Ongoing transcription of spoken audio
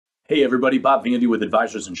Hey everybody, Bob Vandy with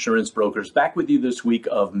Advisors Insurance Brokers, back with you this week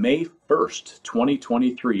of May 1st,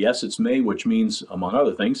 2023. Yes, it's May, which means, among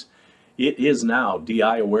other things, it is now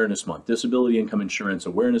DI Awareness Month. Disability Income Insurance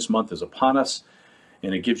Awareness Month is upon us,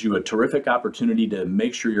 and it gives you a terrific opportunity to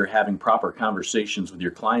make sure you're having proper conversations with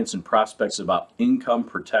your clients and prospects about income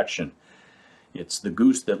protection. It's the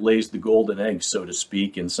goose that lays the golden eggs, so to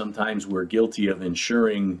speak, and sometimes we're guilty of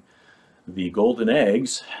insuring the golden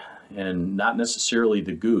eggs and not necessarily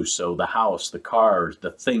the goose. So the house, the cars,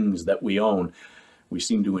 the things that we own, we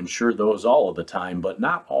seem to insure those all of the time, but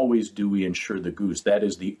not always do we insure the goose. That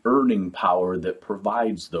is the earning power that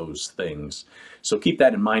provides those things. So keep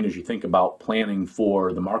that in mind as you think about planning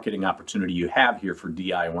for the marketing opportunity you have here for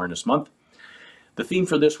DI Awareness Month. The theme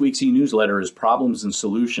for this week's e-newsletter is problems and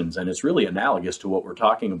solutions, and it's really analogous to what we're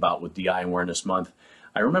talking about with DI Awareness Month.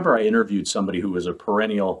 I remember I interviewed somebody who was a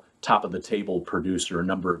perennial top-of-the-table producer a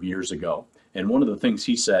number of years ago, and one of the things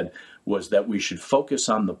he said was that we should focus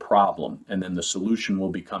on the problem, and then the solution will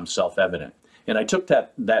become self-evident. And I took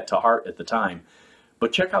that to heart at the time.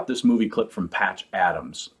 But check out this movie clip from Patch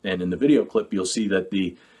Adams, and in the video clip you'll see that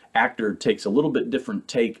the actor takes a little bit different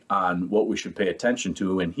take on what we should pay attention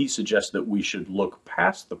to, and he suggests that we should look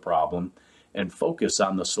past the problem and focus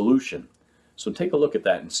on the solution. So take a look at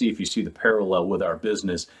that and see if you see the parallel with our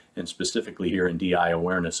business, and specifically here in DI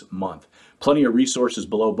Awareness Month. Plenty of resources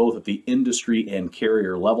below, both at the industry and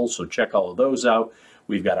carrier level, so check all of those out.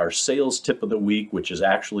 We've got our sales tip of the week, which is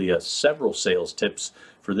actually several sales tips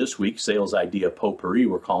for this week, sales idea potpourri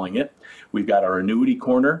we're calling it. We've got our annuity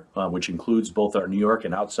corner, which includes both our New York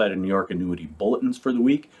and outside of New York annuity bulletins for the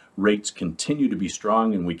week. Rates continue to be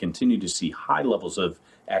strong, and we continue to see high levels of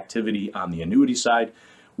activity on the annuity side.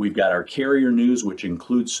 We've got our carrier news, which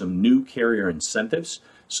includes some new carrier incentives.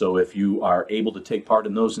 So if you are able to take part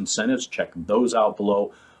in those incentives, check those out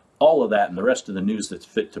below. All of that and the rest of the news that's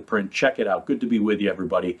fit to print, check it out. Good to be with you,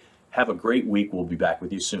 everybody. Have a great week. We'll be back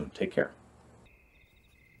with you soon. Take care.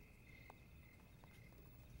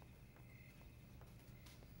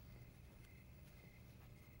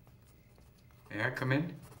 May I come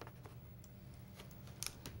in?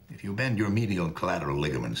 If you bend your medial and collateral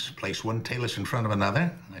ligaments, place one talus in front of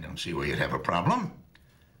another, I don't see where you'd have a problem.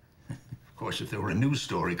 Of course, if there were a news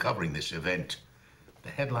story covering this event, the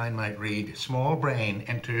headline might read, "Small Brain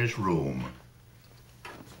Enters Room."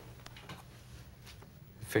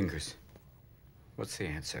 Fingers. What's the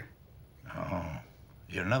answer? Oh,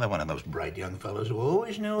 you're another one of those bright young fellows who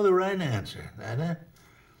always know the right answer, Nana.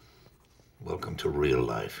 Welcome to real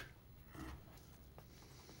life.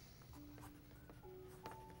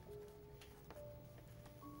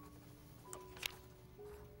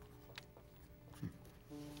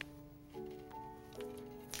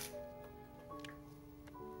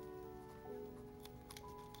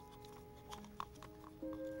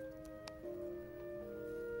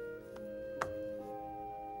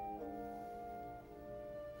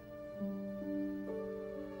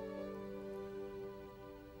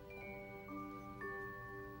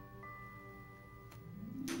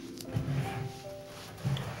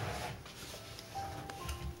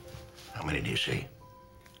 How many do you see?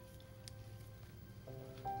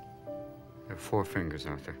 There are 4 fingers,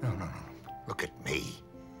 Arthur. No. Look at me.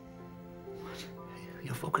 What?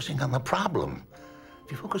 You're focusing on the problem.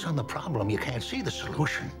 If you focus on the problem, you can't see the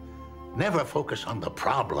solution. Never focus on the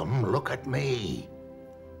problem. Look at me.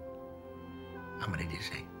 How many do you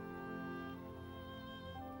see?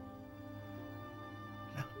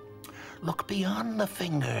 No. Look beyond the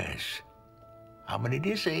fingers. How many do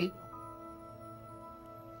you see?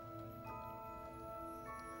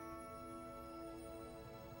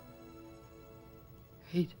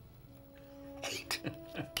 Eight. 8.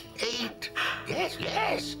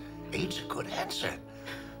 Yes. 8's a good answer.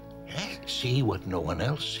 Yes. See what no one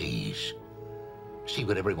else sees. See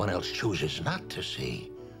what everyone else chooses not to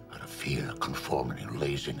see. Out of fear, conformity,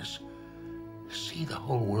 laziness. See the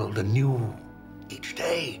whole world anew each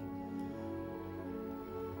day.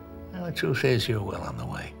 Now, the truth is, you're well on the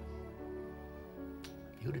way.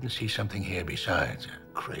 If you didn't see something here besides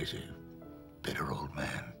a crazy, bitter old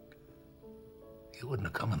man, you wouldn't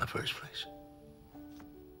have come in the first place.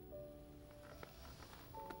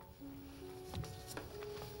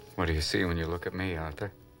 What do you see when you look at me,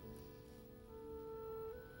 Arthur?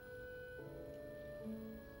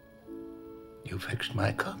 You fixed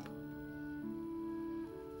my cup.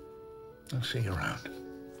 I'll see you around.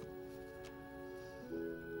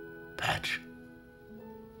 Patch.